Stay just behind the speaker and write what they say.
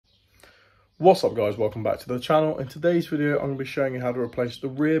What's up guys, welcome back to the channel. In today's video I'm going to be showing you how to replace the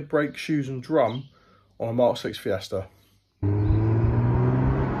rear brake shoes and drum on a Mark 6 Fiesta.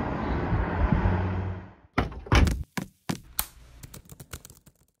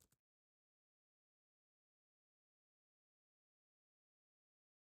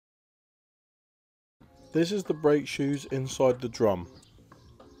 This is the brake shoes inside the drum.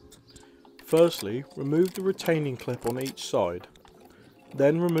 Firstly, remove the retaining clip on each side.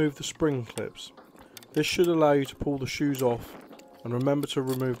 Then remove the spring clips. This should allow you to pull the shoes off, and remember to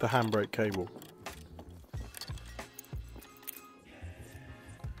remove the handbrake cable.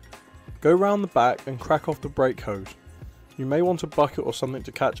 Go round the back and crack off the brake hose. You may want a bucket or something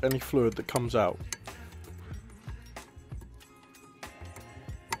to catch any fluid that comes out.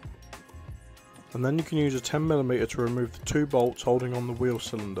 And then you can use a 10mm to remove the two bolts holding on the wheel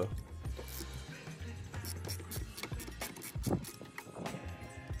cylinder.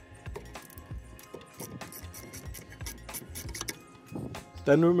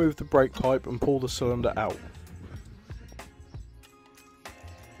 Then remove the brake pipe and pull the cylinder out.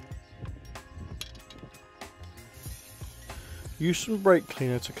 Use some brake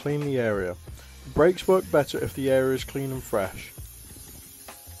cleaner to clean the area. The brakes work better if the area is clean and fresh.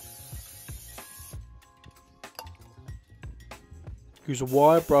 Use a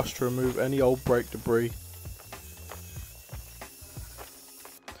wire brush to remove any old brake debris,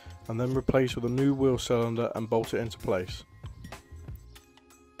 and then replace with a new wheel cylinder and bolt it into place.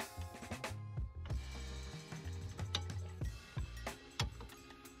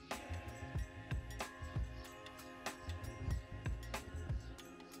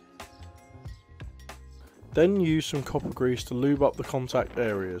 Then use some copper grease to lube up the contact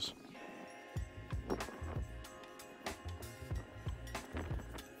areas.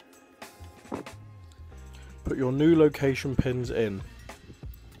 Put your new location pins in.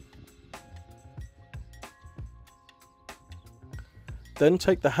 Then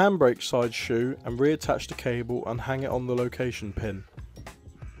take the handbrake side shoe and reattach the cable and hang it on the location pin.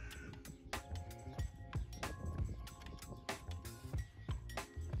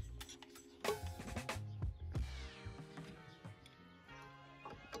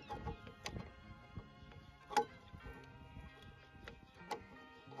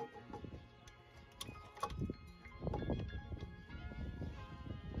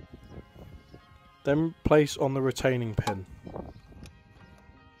 Then place on the retaining pin.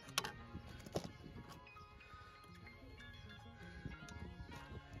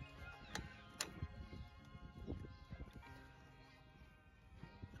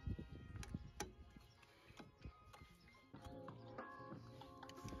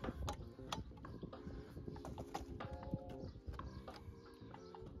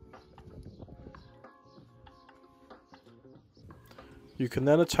 You can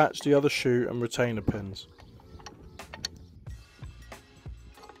then attach the other shoe and retainer pins.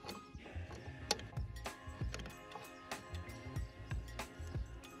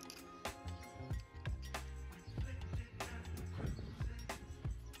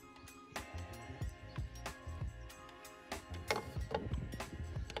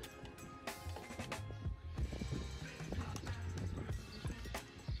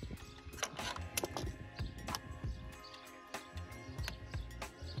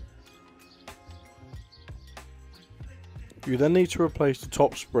 You then need to replace the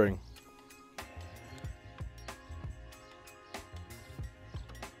top spring.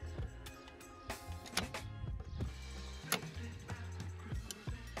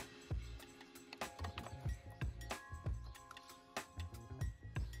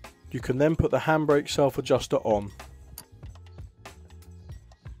 You can then put the handbrake self-adjuster on.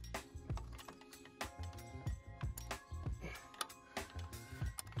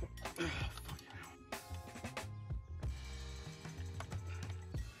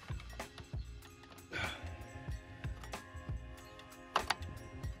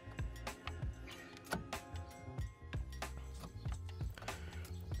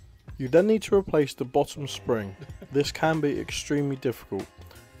 You then need to replace the bottom spring. This can be extremely difficult.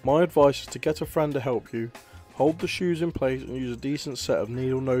 My advice is to get a friend to help you, hold the shoes in place and use a decent set of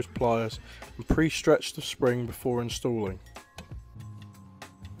needle nose pliers and pre-stretch the spring before installing.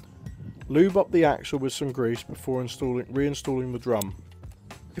 Lube up the axle with some grease before reinstalling the drum.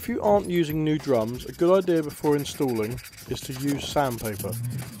 If you aren't using new drums, a good idea before installing is to use sandpaper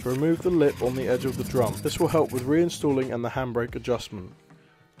to remove the lip on the edge of the drum. This will help with reinstalling and the handbrake adjustment.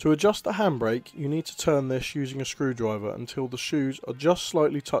 To adjust the handbrake, you need to turn this using a screwdriver until the shoes are just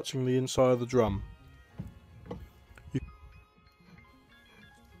slightly touching the inside of the drum.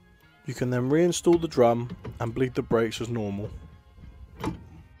 You can then reinstall the drum and bleed the brakes as normal.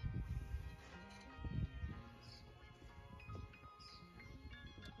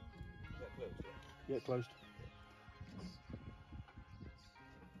 Get closed.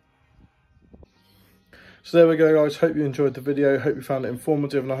 So there we go, guys. Hope you enjoyed the video. Hope you found it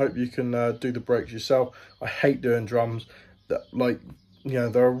informative, and I hope you can do the brakes yourself. I hate doing drums. That, like, you know,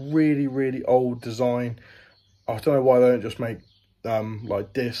 they're a really old design. I don't know why they don't just make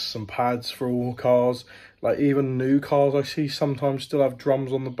like discs and pads for all cars. Like, even new cars I see sometimes still have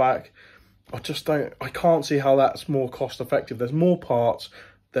drums on the back. I can't see how that's more cost effective. There's more parts.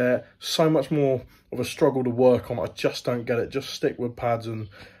 They're so much more of a struggle to work on. I just don't get it. Just stick with pads and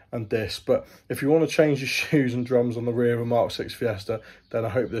discs. But if you want to change your shoes and drums on the rear of a Mark 6 Fiesta, then I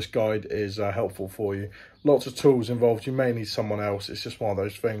hope this guide is helpful for you. Lots of tools involved. You may need someone else. It's just one of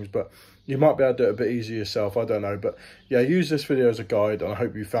those things, but you might be able to do it a bit easier yourself. I don't know, but yeah, use this video as a guide, and I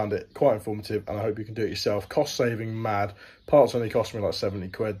hope you found it quite informative, and I hope you can do it yourself. Cost saving mad. Parts only cost me like 70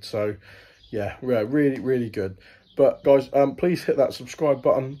 quid, so yeah, really good. But guys, please hit that subscribe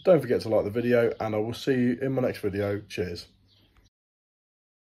button. Don't forget to like the video, and I will see you in my next video. Cheers.